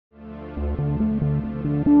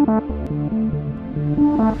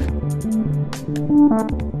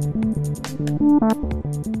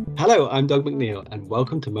Hello, I'm Doug McNeall and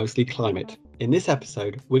welcome to Mostly Climate. In this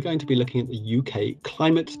episode, we're going to be looking at the UK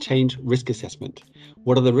climate change risk assessment.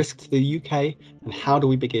 What are the risks to the UK and how do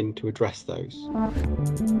we begin to address those?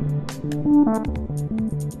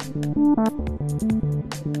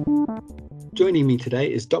 Joining me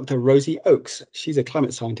today is Dr. Rosie Oakes. She's a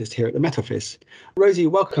climate scientist here at the Met Office. Rosie,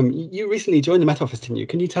 welcome. You recently joined the Met Office, didn't you?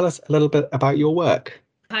 Can you tell us a little bit about your work?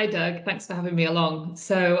 Hi, Doug. Thanks for having me along.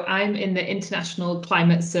 So I'm in the International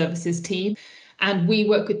Climate Services team, and we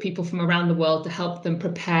work with people from around the world to help them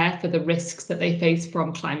prepare for the risks that they face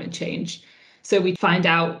from climate change. So we find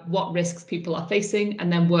out what risks people are facing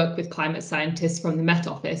and then work with climate scientists from the Met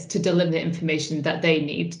Office to deliver the information that they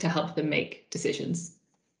need to help them make decisions.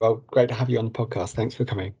 Well, great to have you on the podcast. Thanks for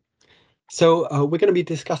coming. So we're going to be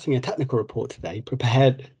discussing a technical report today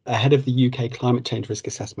prepared ahead of the UK climate change risk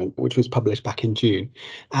assessment, which was published back in June.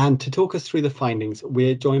 And to talk us through the findings,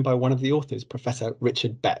 we're joined by one of the authors, Professor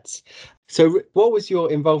Richard Betts. So what was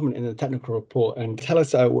your involvement in the technical report? And tell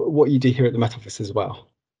us what you do here at the Met Office as well.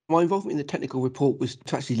 My involvement in the technical report was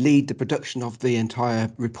to actually lead the production of the entire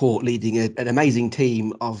report, leading an amazing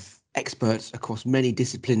team of experts across many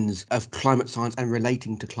disciplines of climate science and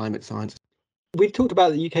relating to climate science. We've talked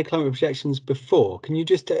about the UK climate projections before. Can you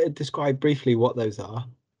just describe briefly what those are?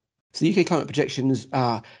 So the UK climate projections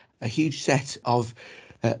are a huge set of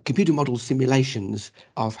computer model simulations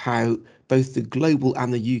of how both the global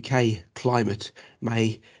and the UK climate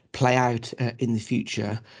may play out in the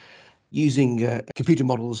future, using computer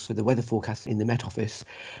models for the weather forecast in the Met Office.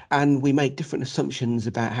 And we make different assumptions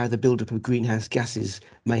about how the buildup of greenhouse gases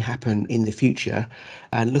may happen in the future.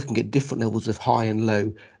 And looking at different levels of high and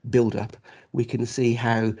low buildup, we can see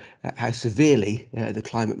how severely the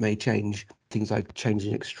climate may change. Things like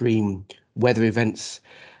changing extreme weather events,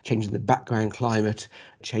 changing the background climate,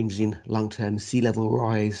 changes in long-term sea level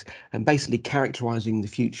rise, and basically characterising the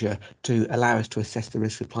future to allow us to assess the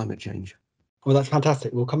risk of climate change. Well, that's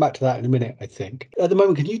fantastic. We'll come back to that in a minute, I think. At the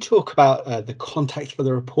moment, can you talk about the context for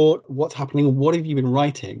the report? What's happening? What have you been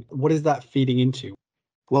writing? What is that feeding into?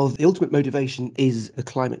 Well, the ultimate motivation is the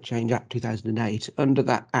Climate Change Act 2008. Under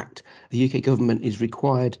that Act, the UK government is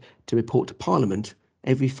required to report to Parliament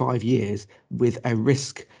every 5 years with a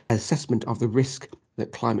risk assessment of the risk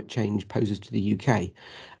that climate change poses to the UK.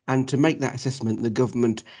 And to make that assessment, the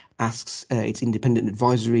government asks its independent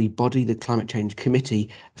advisory body, the Climate Change Committee,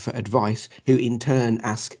 for advice, who in turn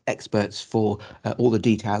ask experts for all the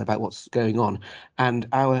detail about what's going on. And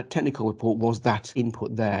our technical report was that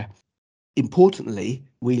input there. Importantly,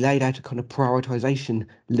 we laid out a kind of prioritisation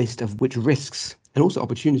list of which risks and also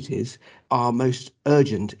opportunities are most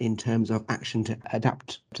urgent in terms of action to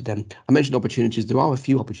adapt to them. I mentioned opportunities. There are a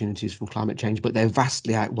few opportunities from climate change, but they're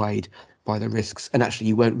vastly outweighed by the risks. And actually,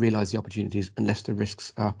 you won't realise the opportunities unless the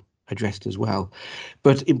risks are addressed as well.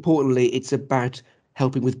 But importantly, it's about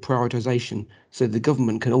helping with prioritisation so the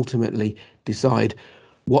government can ultimately decide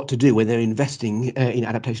what to do when they're investing in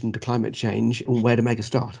adaptation to climate change and where to make a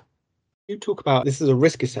start. You talk about this as a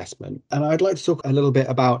risk assessment, and I'd like to talk a little bit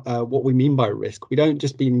about what we mean by risk. We don't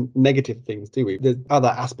just mean negative things, do we? There's other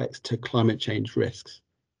aspects to climate change risks.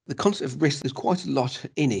 The concept of risk, there's quite a lot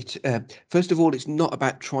in it. First of all, it's not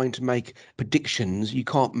about trying to make predictions. You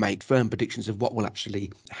can't make firm predictions of what will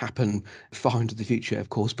actually happen far into the future, of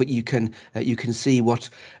course, but you can see what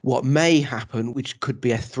may happen, which could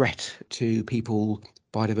be a threat to people,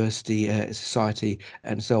 biodiversity, society,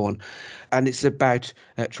 and so on. And it's about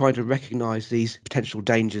trying to recognise these potential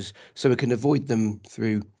dangers so we can avoid them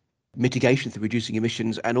through mitigation, through reducing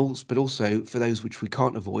emissions, but also for those which we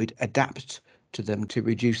can't avoid, adapt to them to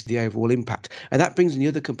reduce the overall impact. And that brings in the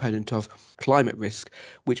other component of climate risk,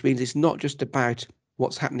 which means it's not just about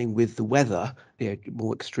what's happening with the weather,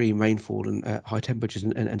 more extreme rainfall and high temperatures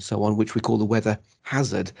and so on, which we call the weather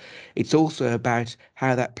hazard. It's also about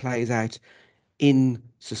how that plays out in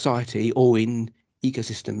society or in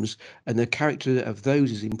ecosystems, and the character of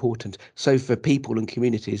those is important. So for people and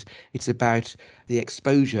communities, it's about the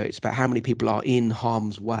exposure. It's about how many people are in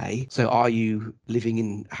harm's way. So are you living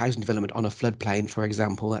in housing development on a floodplain, for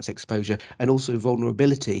example? That's exposure. And also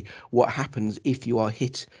vulnerability. What happens if you are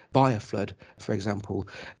hit by a flood, for example?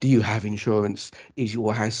 Do you have insurance? Is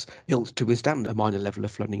your house built to withstand a minor level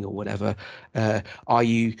of flooding or whatever? Are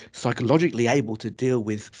you psychologically able to deal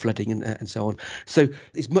with flooding and so on? So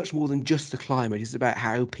it's much more than just the climate. It's about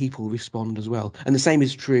how people respond as well. And the same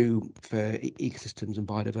is true for ecosystems and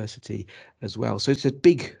biodiversity as well. So it's a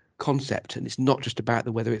big concept, and it's not just about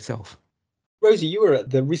the weather itself. Rosie, you were at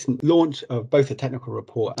the recent launch of both the technical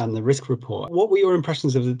report and the risk report. What were your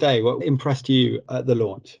impressions of the day? What impressed you at the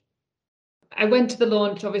launch? I went to the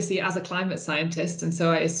launch obviously as a climate scientist, and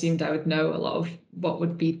so I assumed I would know a lot of what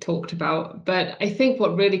would be talked about. But I think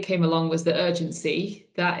what really came along was the urgency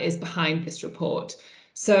that is behind this report.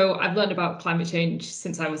 So I've learned about climate change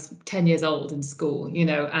since I was 10 years old in school,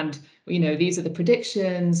 and these are the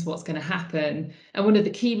predictions, what's going to happen. And one of the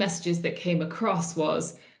key messages that came across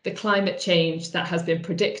was the climate change that has been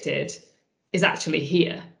predicted is actually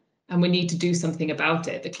here, and we need to do something about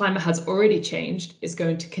it. The climate has already changed, it's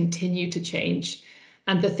going to continue to change.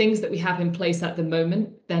 And the things that we have in place at the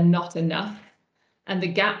moment, they're not enough. And the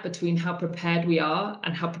gap between how prepared we are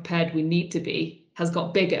and how prepared we need to be has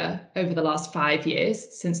got bigger over the last 5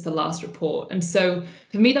 years since the last report. And so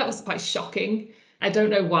for me, that was quite shocking. I don't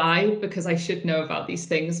know why, because I should know about these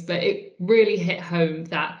things, but it really hit home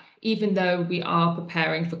that even though we are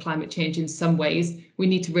preparing for climate change in some ways, we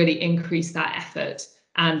need to really increase that effort.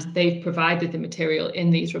 And they've provided the material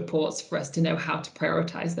in these reports for us to know how to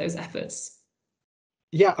prioritize those efforts.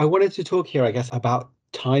 Yeah, I wanted to talk here, I guess, about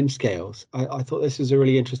timescales. I thought this was a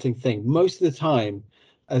really interesting thing. Most of the time,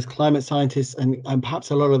 as climate scientists, and perhaps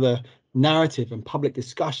a lot of the narrative and public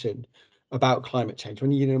discussion about climate change,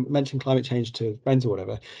 when you mention climate change to friends or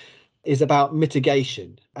whatever, is about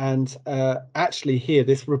mitigation. And actually here,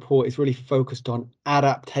 this report is really focused on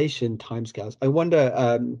adaptation timescales. I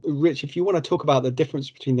wonder, Rich, if you want to talk about the difference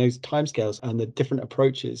between those timescales and the different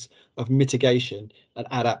approaches of mitigation and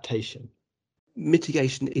adaptation.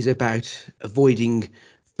 Mitigation is about avoiding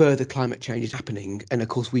further climate change happening. And of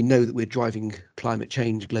course, we know that we're driving climate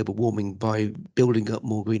change, global warming, by building up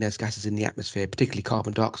more greenhouse gases in the atmosphere, particularly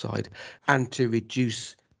carbon dioxide. And to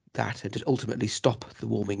reduce that and to ultimately stop the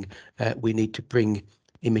warming, we need to bring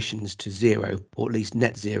emissions to zero, or at least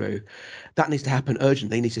net zero. That needs to happen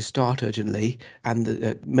urgently, needs to start urgently.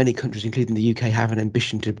 And many countries, including the UK, have an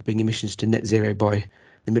ambition to bring emissions to net zero by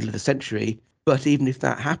the middle of the century. But even if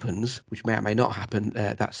that happens, which may or may not happen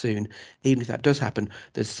that soon, even if that does happen,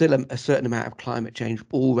 there's still a certain amount of climate change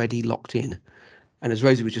already locked in. And as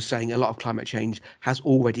Rosie was just saying, a lot of climate change has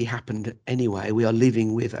already happened anyway. We are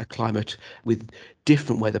living with a climate with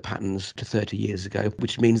different weather patterns to 30 years ago,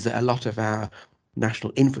 which means that a lot of our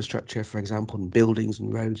national infrastructure, for example, and buildings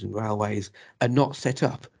and roads and railways, are not set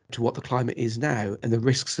up to what the climate is now, and the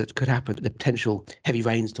risks that could happen, the potential heavy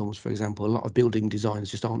rainstorms, for example. A lot of building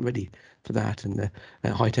designs just aren't ready for that, and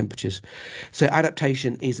the high temperatures. So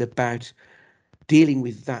adaptation is about dealing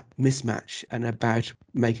with that mismatch and about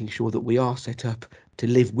making sure that we are set up to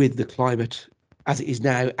live with the climate as it is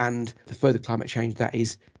now and the further climate change that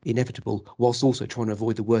is inevitable, whilst also trying to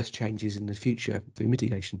avoid the worst changes in the future through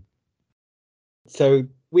mitigation. So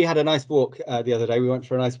we had a nice walk the other day. We went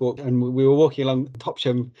for a nice walk and we were walking along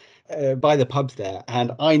Topsham by the pubs there.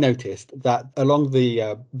 And I noticed that along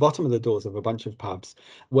the bottom of the doors of a bunch of pubs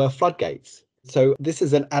were floodgates. So this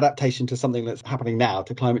is an adaptation to something that's happening now,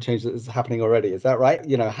 to climate change that is happening already. Is that right?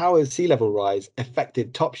 How has sea level rise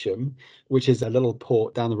affected Topsham, which is a little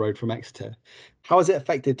port down the road from Exeter? How has it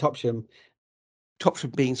affected Topsham?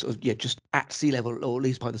 Topsham being sort of just at sea level, or at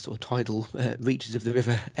least by the sort of tidal reaches of the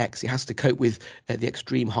River Exe, it has to cope with the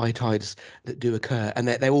extreme high tides that do occur, and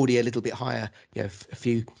they're already a little bit higher, a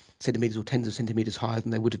few centimetres or tens of centimetres higher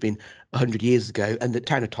than they would have been 100 years ago. And the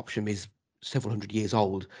town of Topsham is several hundred years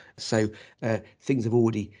old, so things have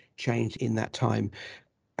already changed in that time.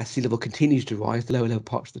 As sea level continues to rise, the lower level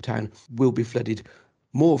parts of the town will be flooded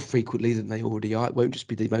more frequently than they already are. It won't just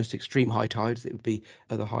be the most extreme high tides, it would be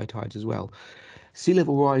other high tides as well. Sea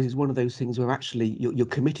level rise is one of those things where actually you're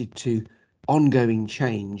committed to ongoing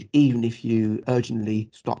change, even if you urgently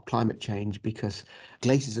stop climate change, because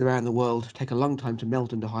glaciers around the world take a long time to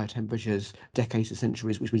melt under higher temperatures, decades to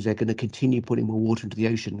centuries, which means they're going to continue putting more water into the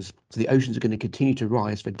oceans. So the oceans are going to continue to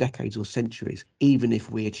rise for decades or centuries, even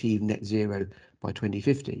if we achieve net zero by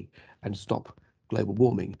 2050 and stop global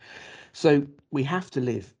warming. So we have to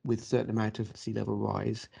live with a certain amount of sea level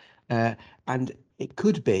rise. And it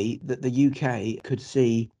could be that the UK could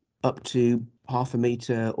see up to 0.5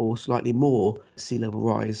 metre or slightly more sea level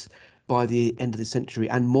rise by the end of the century,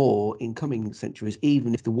 and more in coming centuries,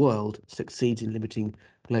 even if the world succeeds in limiting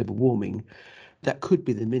global warming. That could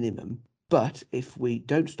be the minimum. But if we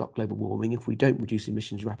don't stop global warming, if we don't reduce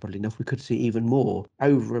emissions rapidly enough, we could see even more,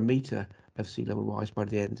 over 1 metre of sea level rise by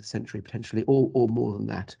the end of the century, potentially, or more than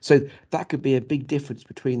that. So that could be a big difference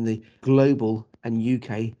between the global and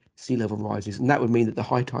UK sea level rises. And that would mean that the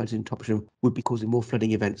high tides in Topsham would be causing more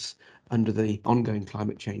flooding events under the ongoing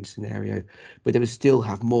climate change scenario, but they would still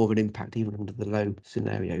have more of an impact even under the low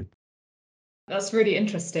scenario. That's really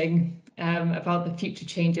interesting about the future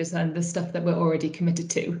changes and the stuff that we're already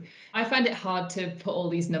committed to. I find it hard to put all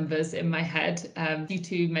these numbers in my head. You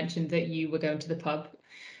two mentioned that you were going to the pub.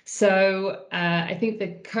 So I think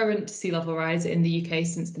the current sea level rise in the UK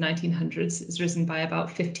since the 1900s has risen by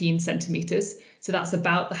about 15 centimetres. So that's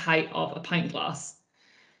about the height of a pint glass.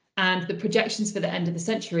 And the projections for the end of the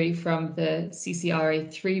century from the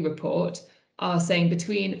CCRA3 report are saying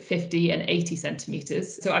between 50 and 80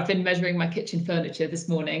 centimetres. So I've been measuring my kitchen furniture this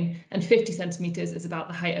morning, and 50 centimetres is about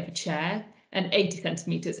the height of a chair, and 80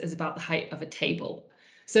 centimetres is about the height of a table.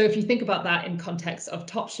 So if you think about that in context of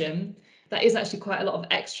Topsham, that is actually quite a lot of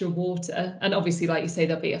extra water. And obviously, like you say,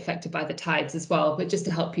 they'll be affected by the tides as well. But just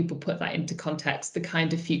to help people put that into context, the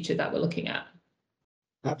kind of future that we're looking at.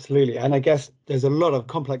 Absolutely. And I guess there's a lot of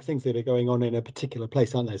complex things that are going on in a particular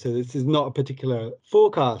place, aren't there? So this is not a particular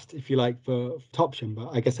forecast, if you like, for Topsham, but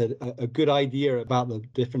I guess a good idea about the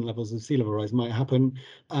different levels of sea level rise might happen.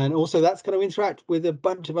 And also that's going to interact with a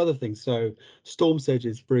bunch of other things. So storm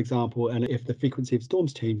surges, for example, and if the frequency of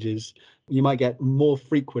storms changes, you might get more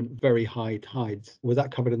frequent, very high tides. Was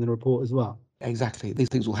that covered in the report as well? Exactly. These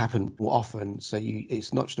things will happen more often. So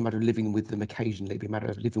it's not just a matter of living with them occasionally, it'll be a matter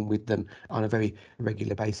of living with them on a very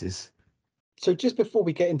regular basis. So just before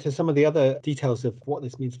we get into some of the other details of what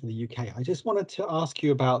this means for the UK, I just wanted to ask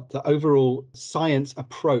you about the overall science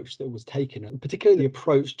approach that was taken, and particularly the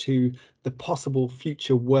approach to the possible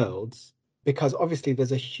future worlds, because obviously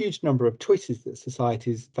there's a huge number of choices that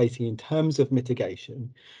society is facing in terms of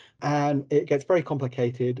mitigation, and it gets very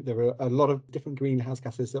complicated. There are a lot of different greenhouse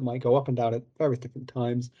gases that might go up and down at various different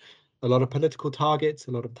times, a lot of political targets,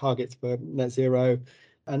 a lot of targets for net zero,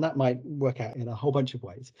 and that might work out in a whole bunch of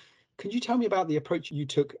ways. Could you tell me about the approach you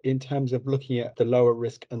took in terms of looking at the lower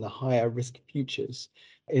risk and the higher risk futures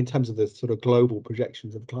in terms of the sort of global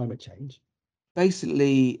projections of climate change?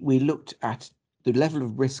 Basically, we looked at the level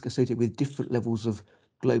of risk associated with different levels of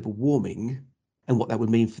global warming and what that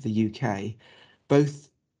would mean for the UK, both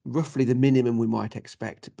roughly the minimum we might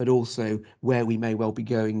expect, but also where we may well be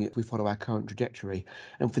going if we follow our current trajectory.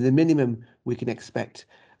 And for the minimum we can expect,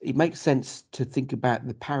 it makes sense to think about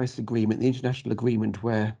the Paris Agreement, the international agreement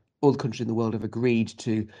where all the countries in the world have agreed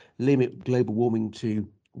to limit global warming to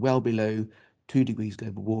well below 2 degrees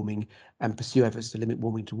global warming and pursue efforts to limit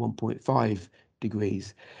warming to 1.5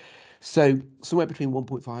 degrees. So somewhere between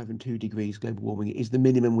 1.5 and 2 degrees global warming is the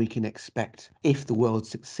minimum we can expect if the world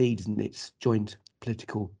succeeds in its joint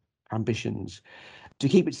political ambitions. To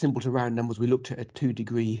keep it simple to round numbers, we looked at a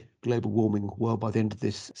 2-degree global warming world by the end of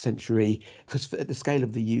this century, because at the scale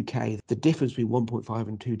of the UK, the difference between 1.5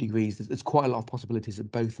 and 2 degrees, there's quite a lot of possibilities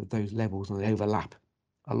at both of those levels, and they overlap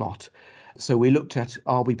a lot. So we looked at,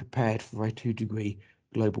 are we prepared for a 2-degree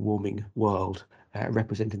global warming world,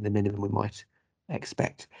 representing the minimum we might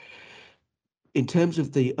expect. In terms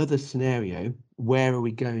of the other scenario, where are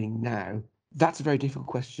we going now? That's a very difficult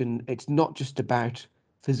question. It's not just about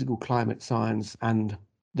physical climate science and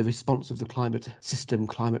the response of the climate system,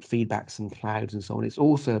 climate feedbacks and clouds and so on. It's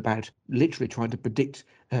also about literally trying to predict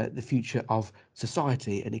the future of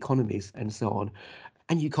society and economies and so on.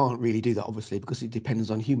 And you can't really do that, obviously, because it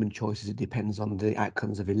depends on human choices, it depends on the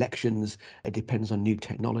outcomes of elections, it depends on new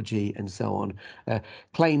technology and so on.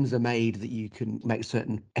 Claims are made that you can make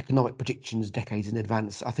certain economic predictions decades in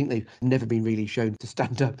advance. I think they've never been really shown to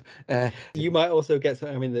stand up. You might also get,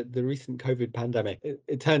 I mean, the recent COVID pandemic,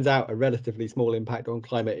 it turns out a relatively small impact on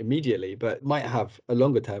climate immediately, but might have a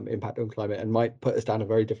longer term impact on climate and might put us down a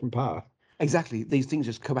very different path. Exactly. These things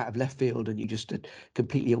just come out of left field and you just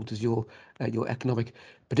completely alters your economic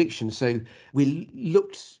predictions. So we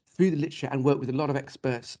looked through the literature and worked with a lot of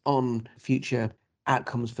experts on future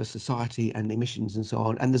outcomes for society and emissions and so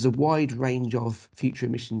on. And there's a wide range of future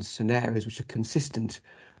emissions scenarios which are consistent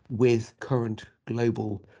with current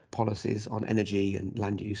global policies on energy and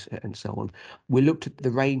land use and so on. We looked at the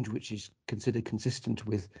range which is considered consistent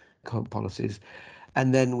with current policies,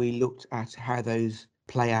 and then we looked at how those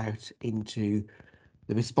play out into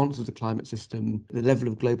the response of the climate system, the level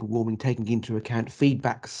of global warming, taking into account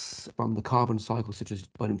feedbacks from the carbon cycle, such as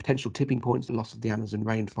potential tipping points, the loss of the Amazon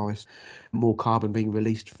rainforest, more carbon being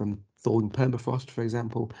released from thawing permafrost, for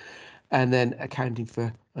example, and then accounting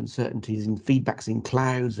for uncertainties in feedbacks in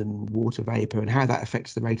clouds and water vapor and how that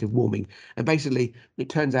affects the rate of warming. And basically, it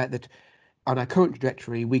turns out that on our current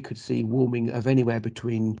trajectory, we could see warming of anywhere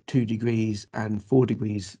between 2 degrees and 4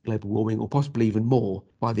 degrees global warming, or possibly even more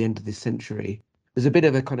by the end of this century. There's a bit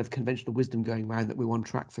of a kind of conventional wisdom going around that we're on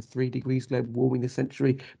track for 3 degrees global warming this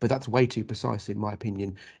century, but that's way too precise in my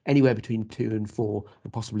opinion. Anywhere between 2 and 4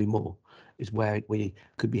 and possibly more is where we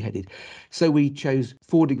could be headed. So we chose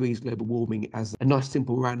 4 degrees global warming as a nice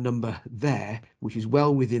simple round number there, which is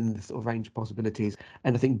well within the sort of range of possibilities.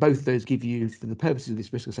 And I think both those give you, for the purposes of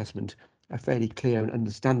this risk assessment, a fairly clear and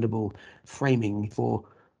understandable framing for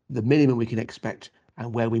the minimum we can expect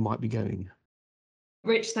and where we might be going.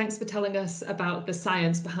 Rich, thanks for telling us about the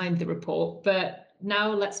science behind the report. But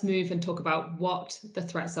now let's move and talk about what the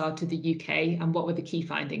threats are to the UK and what were the key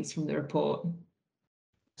findings from the report.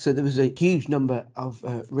 So there was a huge number of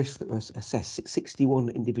risks that were assessed, 61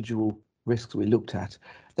 individual risks we looked at.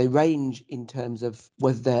 They range in terms of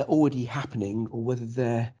whether they're already happening or whether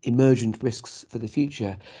they're emergent risks for the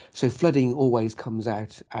future. So flooding always comes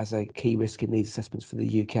out as a key risk in these assessments for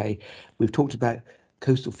the UK. We've talked about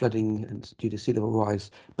coastal flooding and due to sea level rise,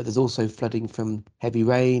 but there's also flooding from heavy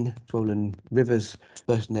rain, swollen rivers,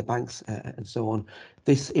 bursting their banks, and so on.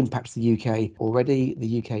 This impacts the UK already.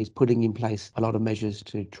 The UK is putting in place a lot of measures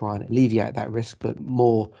to try and alleviate that risk, but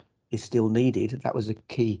more is still needed. That was a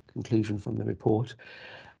key conclusion from the report.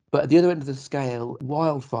 But at the other end of the scale,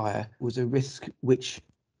 wildfire was a risk which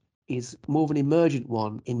is more of an emergent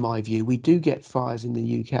one, in my view. We do get fires in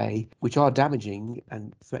the UK, which are damaging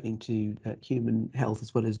and threatening to human health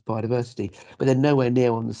as well as biodiversity, but they're nowhere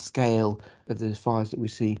near on the scale of the fires that we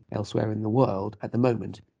see elsewhere in the world at the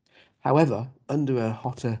moment. However, under a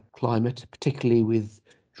hotter climate, particularly with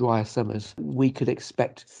drier summers, we could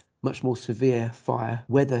expect much more severe fire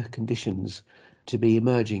weather conditions to be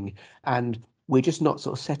emerging. And we're just not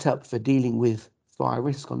sort of set up for dealing with fire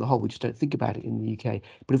risk on the whole. We just don't think about it in the UK.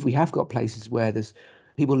 But if we have got places where there's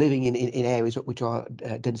people living in areas which are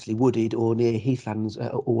densely wooded or near heathlands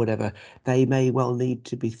or whatever, they may well need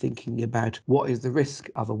to be thinking about what is the risk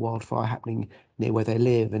of a wildfire happening near where they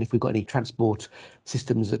live. And if we've got any transport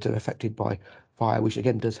systems that are affected by fire, which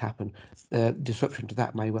again does happen, disruption to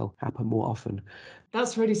that may well happen more often.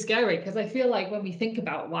 That's really scary because I feel like when we think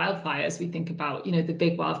about wildfires, we think about, the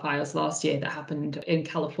big wildfires last year that happened in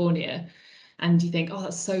California. And you think, oh,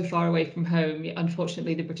 that's so far away from home.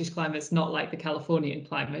 Unfortunately, the British climate's not like the Californian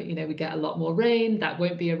climate. We get a lot more rain. That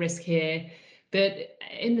won't be a risk here. But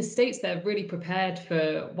in the States, they're really prepared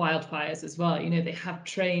for wildfires as well. They have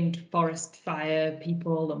trained forest fire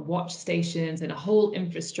people and watch stations and a whole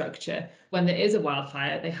infrastructure. When there is a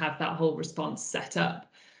wildfire, they have that whole response set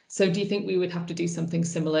up. So do you think we would have to do something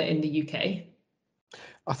similar in the UK?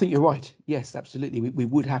 I think you're right. Yes, absolutely. We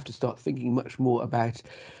would have to start thinking much more about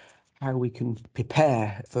how we can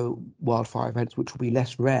prepare for wildfire events, which will be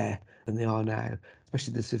less rare than they are now,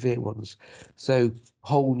 especially the severe ones. So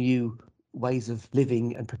whole new ways of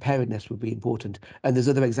living and preparedness would be important. And there's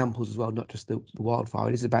other examples as well, not just the wildfire.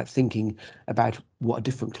 It is about thinking about what a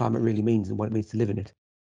different climate really means and what it means to live in it.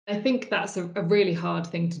 I think that's a really hard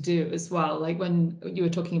thing to do as well. Like when you were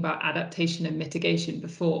talking about adaptation and mitigation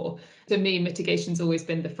before, to me, mitigation's always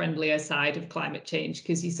been the friendlier side of climate change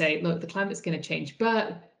because you say, look, the climate's going to change,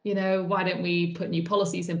 but why don't we put new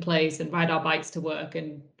policies in place and ride our bikes to work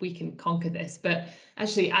and we can conquer this? But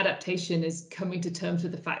actually, adaptation is coming to terms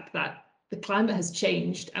with the fact that the climate has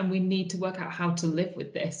changed and we need to work out how to live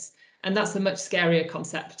with this. And that's a much scarier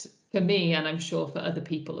concept for me, and I'm sure for other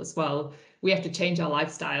people as well. We have to change our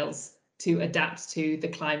lifestyles to adapt to the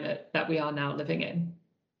climate that we are now living in.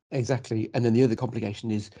 Exactly. And then the other complication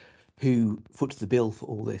is who foots the bill for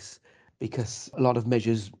all this, because a lot of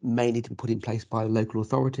measures may need to be put in place by a local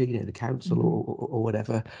authority, the council or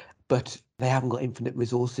whatever, but they haven't got infinite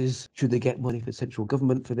resources. Should they get money from central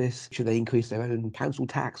government for this? Should they increase their own council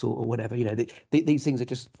tax or whatever? These things are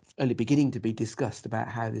just only beginning to be discussed about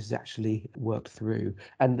how this is actually worked through.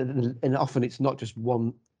 And often it's not just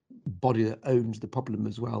one body that owns the problem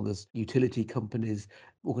as well. There's utility companies,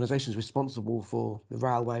 organisations responsible for the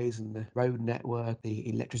railways and the road network, the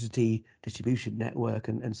electricity distribution network,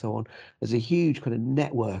 and so on. There's a huge kind of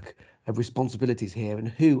network of responsibilities here, and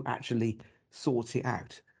who actually sorts it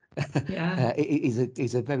out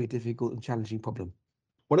is a very difficult and challenging problem.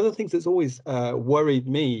 One of the things that's always worried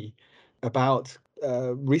me about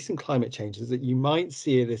recent climate change is that you might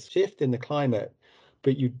see this shift in the climate,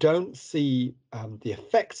 but you don't see the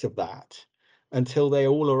effects of that until they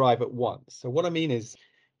all arrive at once. So what I mean is,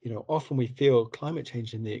 often we feel climate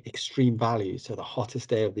change in the extreme values, so the hottest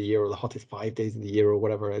day of the year or the hottest 5 days of the year or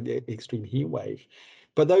whatever, the extreme heat wave.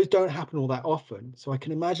 But those don't happen all that often. So I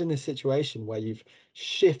can imagine this situation where you've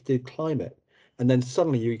shifted climate and then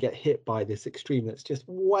suddenly you get hit by this extreme that's just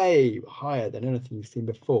way higher than anything you've seen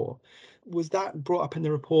before. Was that brought up in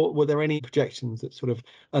the report? Were there any projections that sort of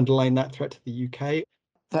underline that threat to the UK?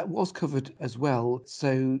 That was covered as well.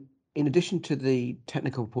 So in addition to the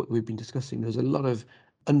technical report that we've been discussing, there's a lot of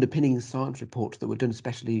underpinning science reports that were done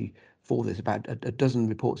especially for this, about a dozen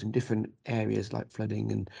reports in different areas like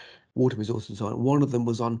flooding and water resources and so on. One of them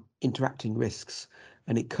was on interacting risks,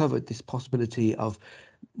 and it covered this possibility of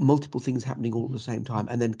multiple things happening all at the same time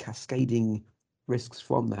and then cascading risks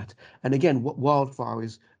from that. And again, wildfire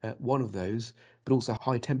is one of those. but also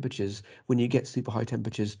high temperatures. When you get super high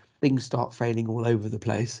temperatures, things start failing all over the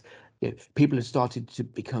place. People have started to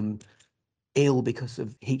become ill because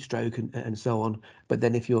of heat stroke and so on. But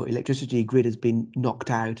then if your electricity grid has been knocked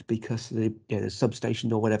out because the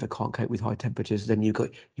substation or whatever can't cope with high temperatures, then you've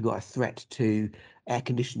got a threat to air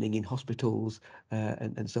conditioning in hospitals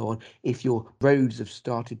and so on. If your roads have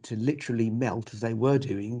started to literally melt, as they were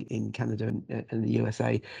doing in Canada and the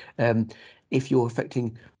USA, if you're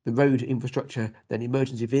affecting the road infrastructure, then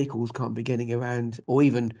emergency vehicles can't be getting around, or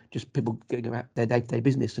even just people getting about their day-to-day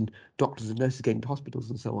business, and doctors and nurses getting to hospitals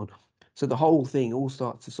and so on. So the whole thing all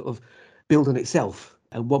starts to sort of build on itself,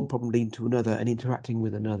 and one problem leading to another and interacting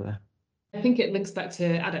with another. I think it links back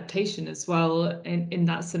to adaptation as well in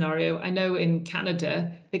that scenario. I know in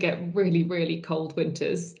Canada, they get really, really cold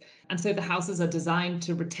winters. And so the houses are designed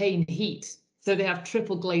to retain heat. So they have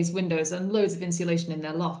triple glazed windows and loads of insulation in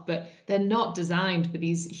their loft, but they're not designed for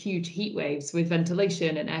these huge heat waves with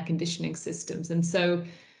ventilation and air conditioning systems. And so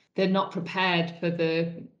they're not prepared for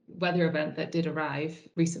the weather event that did arrive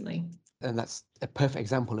recently. And that's a perfect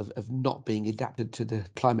example of not being adapted to the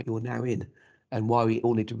climate you're now in, and why we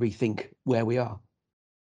all need to rethink where we are.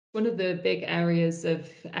 One of the big areas of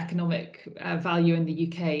economic value in the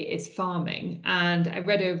UK is farming. And I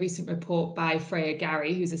read a recent report by Freya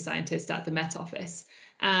Gary, who's a scientist at the Met Office.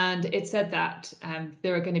 And it said that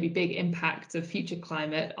there are going to be big impacts of future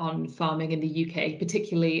climate on farming in the UK,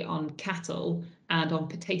 particularly on cattle and on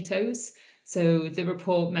potatoes. So the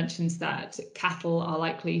report mentions that cattle are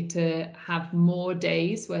likely to have more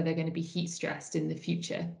days where they're going to be heat stressed in the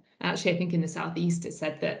future. Actually, I think in the southeast it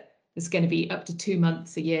said that there's going to be up to 2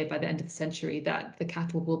 months a year by the end of the century that the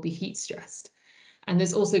cattle will be heat stressed. And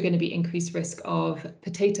there's also going to be increased risk of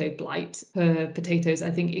potato blight for potatoes,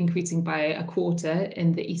 I think increasing by a quarter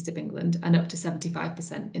in the east of England and up to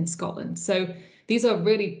 75% in Scotland. So these are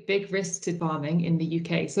really big risks to farming in the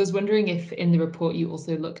UK. So I was wondering if in the report you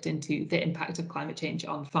also looked into the impact of climate change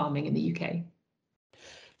on farming in the UK.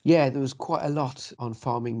 Yeah, there was quite a lot on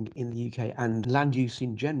farming in the UK and land use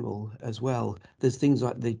in general as well. There's things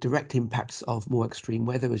like the direct impacts of more extreme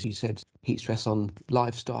weather, as you said, heat stress on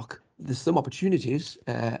livestock. There's some opportunities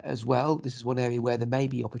as well. This is one area where there may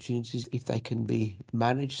be opportunities if they can be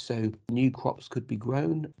managed. So new crops could be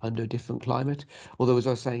grown under a different climate. Although, as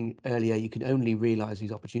I was saying earlier, you can only realise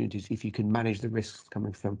these opportunities if you can manage the risks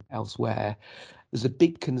coming from elsewhere. There's a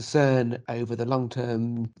big concern over the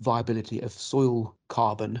long-term viability of soil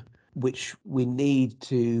carbon, which we need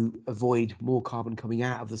to avoid more carbon coming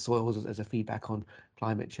out of the soils as a feedback on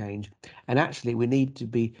climate change. And actually, we need to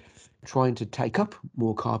be trying to take up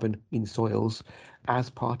more carbon in soils as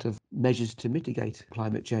part of measures to mitigate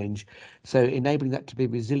climate change. So enabling that to be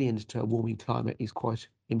resilient to a warming climate is quite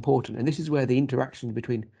important. And this is where the interaction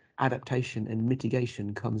between adaptation and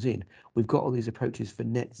mitigation comes in. We've got all these approaches for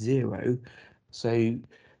net zero, so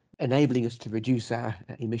enabling us to reduce our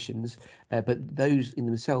emissions, but those in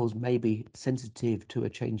themselves may be sensitive to a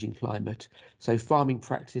changing climate. So farming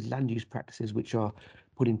practices, land use practices, which are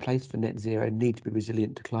put in place for net zero, need to be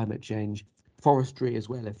resilient to climate change. Forestry as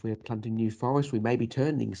well, if we're planting new forests, we may be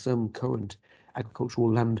turning some current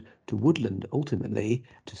agricultural land to woodland ultimately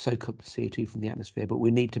to soak up the CO2 from the atmosphere, but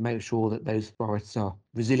we need to make sure that those forests are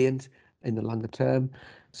resilient in the longer term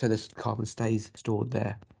so the carbon stays stored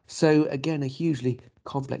there. So again, a hugely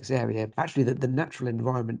complex area. Actually, the natural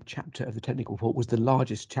environment chapter of the technical report was the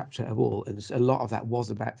largest chapter of all, and a lot of that was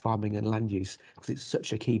about farming and land use because it's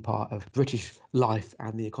such a key part of British life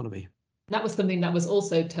and the economy. That was something that was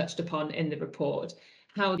also touched upon in the report,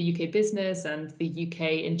 how the UK business and the UK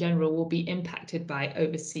in general will be impacted by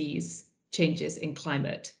overseas changes in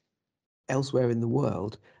climate. Elsewhere in the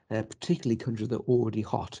world, particularly countries that are already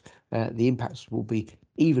hot, the impacts will be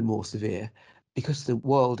even more severe because the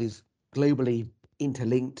world is globally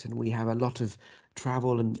interlinked and we have a lot of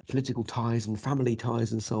travel and political ties and family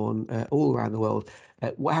ties and so on all around the world.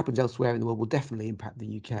 What happens elsewhere in the world will definitely impact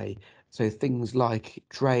the UK. So things like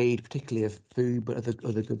trade, particularly of food, but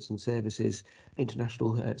other goods and services,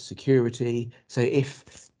 international security. So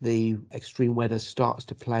if the extreme weather starts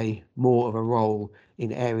to play more of a role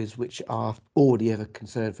in areas which are already of a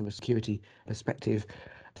concern from a security perspective,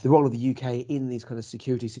 the role of the UK in these kind of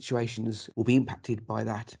security situations will be impacted by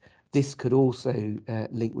that. This could also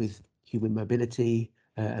link with human mobility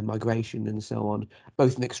and migration and so on,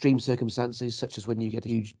 both in extreme circumstances, such as when you get a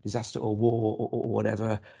huge disaster or war or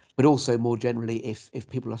whatever, but also more generally if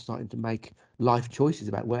people are starting to make life choices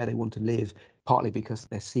about where they want to live, partly because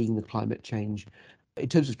they're seeing the climate change. In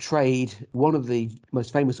terms of trade, one of the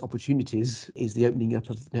most famous opportunities is the opening up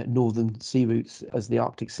of northern sea routes. As the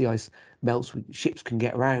Arctic sea ice melts, ships can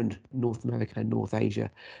get around North America and North Asia,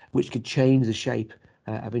 which could change the shape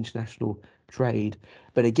of international trade.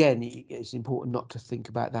 But again, it's important not to think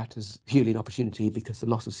about that as purely an opportunity, because the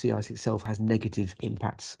loss of sea ice itself has negative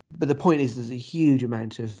impacts. But the point is, there's a huge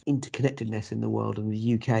amount of interconnectedness in the world, and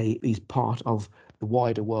the UK is part of the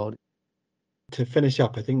wider world. To finish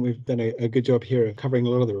up, I think we've done a good job here of covering a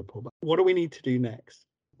lot of the report. But what do we need to do next?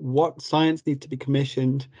 What science needs to be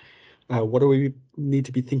commissioned? What do we need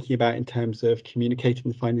to be thinking about in terms of communicating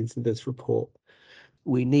the findings of this report?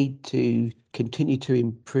 We need to continue to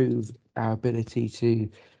improve our ability to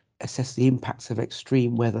assess the impacts of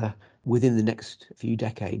extreme weather within the next few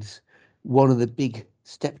decades. One of the big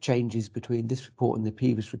step changes between this report and the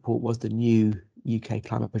previous report was the new UK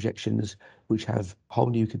climate projections, which have whole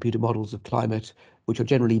new computer models of climate, which are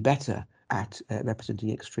generally better at representing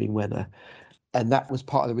extreme weather. And that was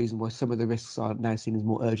part of the reason why some of the risks are now seen as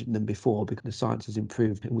more urgent than before, because the science has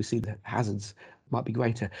improved and we see the hazards might be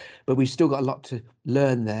greater. But we've still got a lot to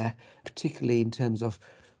learn there, particularly in terms of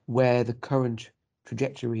where the current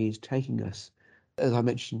trajectory is taking us. As I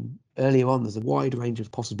mentioned earlier on, there's a wide range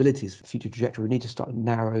of possibilities for future trajectory. We need to start to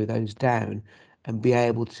narrow those down and be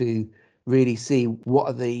able to really see what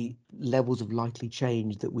are the levels of likely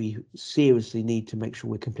change that we seriously need to make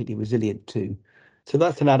sure we're completely resilient to. So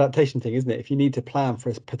that's an adaptation thing, isn't it? If you need to plan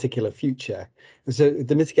for a particular future. So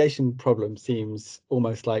the mitigation problem seems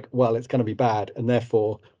almost like, well, it's going to be bad, and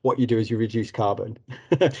therefore what you do is you reduce carbon.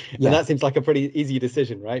 And that seems like a pretty easy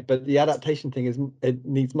decision, right? But the adaptation thing it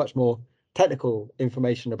needs much more technical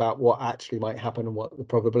information about what actually might happen and what the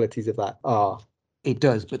probabilities of that are. It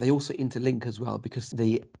does, but they also interlink as well, because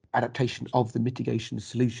the adaptation of the mitigation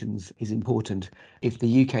solutions is important. If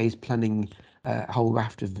the UK is planning a whole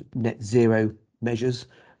raft of net zero measures,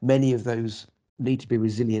 many of those need to be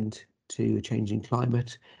resilient to a changing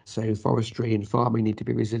climate. So forestry and farming need to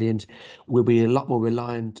be resilient. We'll be a lot more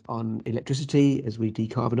reliant on electricity as we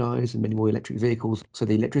decarbonise and many more electric vehicles. So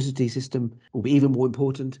the electricity system will be even more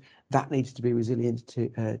important. That needs to be resilient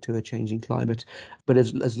to a changing climate. But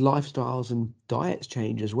as lifestyles and diets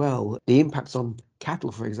change as well, the impacts on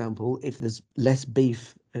cattle, for example, if there's less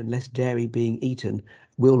beef and less dairy being eaten,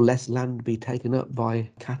 will less land be taken up by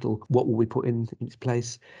cattle? What will we put in its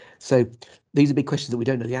place? So these are big questions that we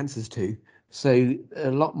don't know the answers to. So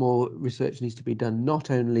a lot more research needs to be done,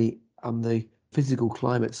 not only on the physical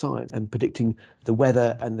climate side and predicting the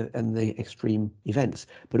weather and the extreme events,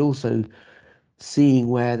 but also seeing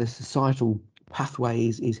where the societal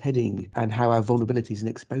pathways is heading and how our vulnerabilities and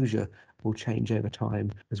exposure will change over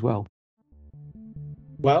time as well.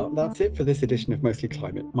 Well, that's it for this edition of Mostly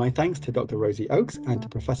Climate. My thanks to Dr. Rosie Oakes and to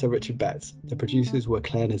Professor Richard Betts. The producers were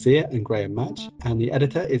Clare, Nasir and Grahame, Madge, and the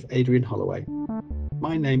editor is Adrian Holloway.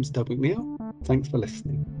 My name's Doug McNeall. Thanks for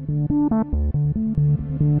listening.